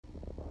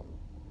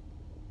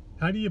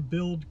How do you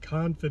build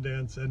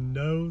confidence and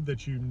know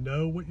that you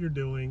know what you're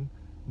doing,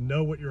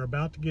 know what you're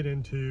about to get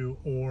into,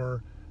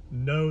 or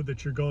know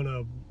that you're going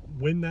to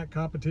win that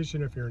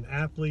competition if you're an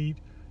athlete,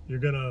 you're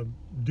going to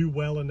do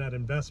well in that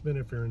investment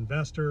if you're an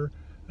investor,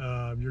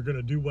 you're going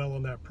to do well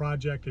on that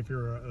project if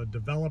you're a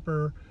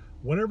developer,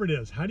 whatever it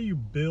is. How do you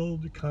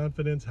build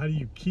confidence? How do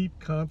you keep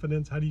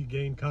confidence? How do you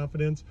gain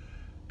confidence?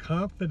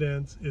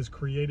 Confidence is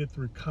created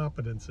through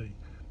competency.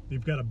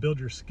 You've got to build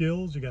your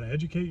skills, you got to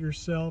educate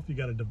yourself, you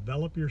got to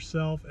develop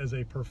yourself as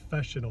a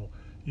professional.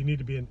 You need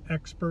to be an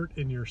expert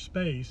in your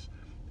space,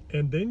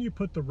 and then you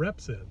put the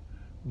reps in.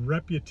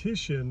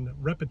 Repetition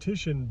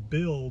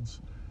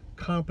builds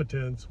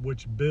competence,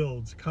 which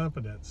builds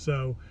confidence.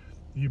 So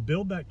you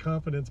build that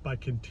confidence by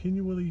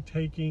continually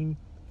taking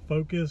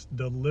focused,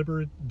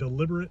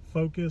 deliberate,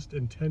 focused,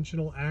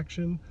 intentional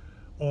action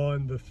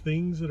on the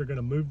things that are going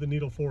to move the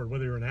needle forward.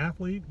 Whether you're an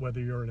athlete,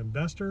 whether you're an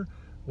investor,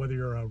 whether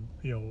you're a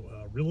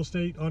real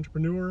estate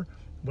entrepreneur,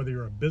 whether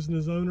you're a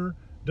business owner,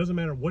 doesn't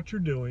matter what you're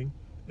doing.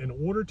 In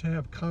order to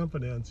have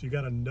confidence, you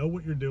got to know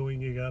what you're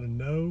doing. You got to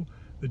know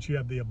that you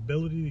have the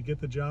ability to get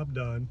the job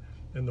done.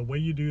 And the way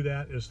you do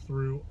that is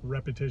through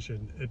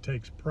repetition. It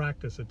takes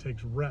practice, it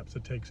takes reps,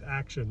 it takes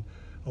action.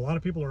 A lot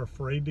of people are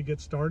afraid to get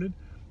started,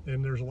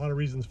 and there's a lot of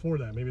reasons for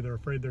that. Maybe they're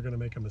afraid they're going to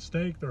make a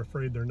mistake. They're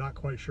afraid they're not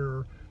quite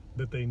sure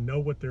that they know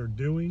what they're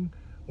doing,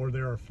 or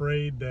they're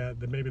afraid that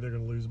maybe they're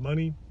going to lose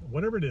money.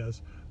 Whatever it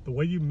is, the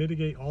way you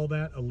mitigate all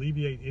that,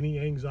 alleviate any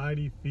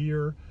anxiety,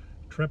 fear,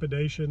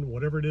 trepidation,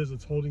 whatever it is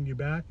that's holding you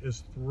back,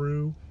 is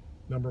through,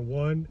 number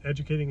one,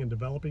 educating and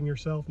developing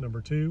yourself.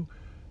 Number two,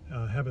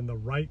 having the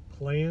right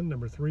plan.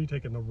 Number three,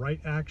 taking the right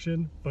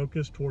action,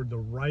 focus toward the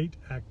right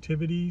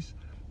activities,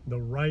 the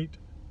right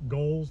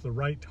goals, the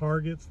right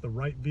targets, the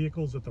right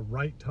vehicles at the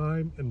right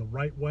time, in the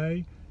right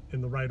way,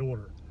 in the right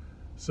order.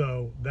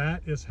 So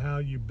that is how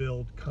you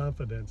build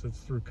confidence. It's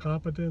through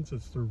competence,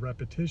 it's through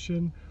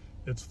repetition,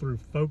 it's through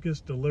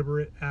focused,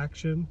 deliberate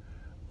action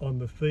on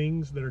the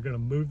things that are going to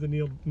move the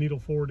needle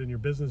forward in your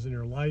business, in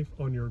your life,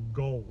 on your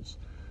goals.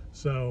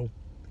 So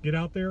get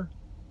out there,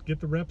 get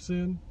the reps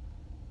in,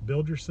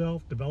 build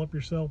yourself, develop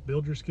yourself,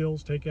 build your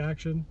skills, take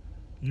action.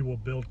 You will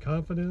build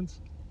confidence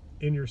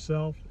in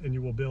yourself, and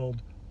you will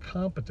build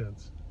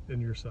competence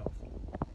in yourself.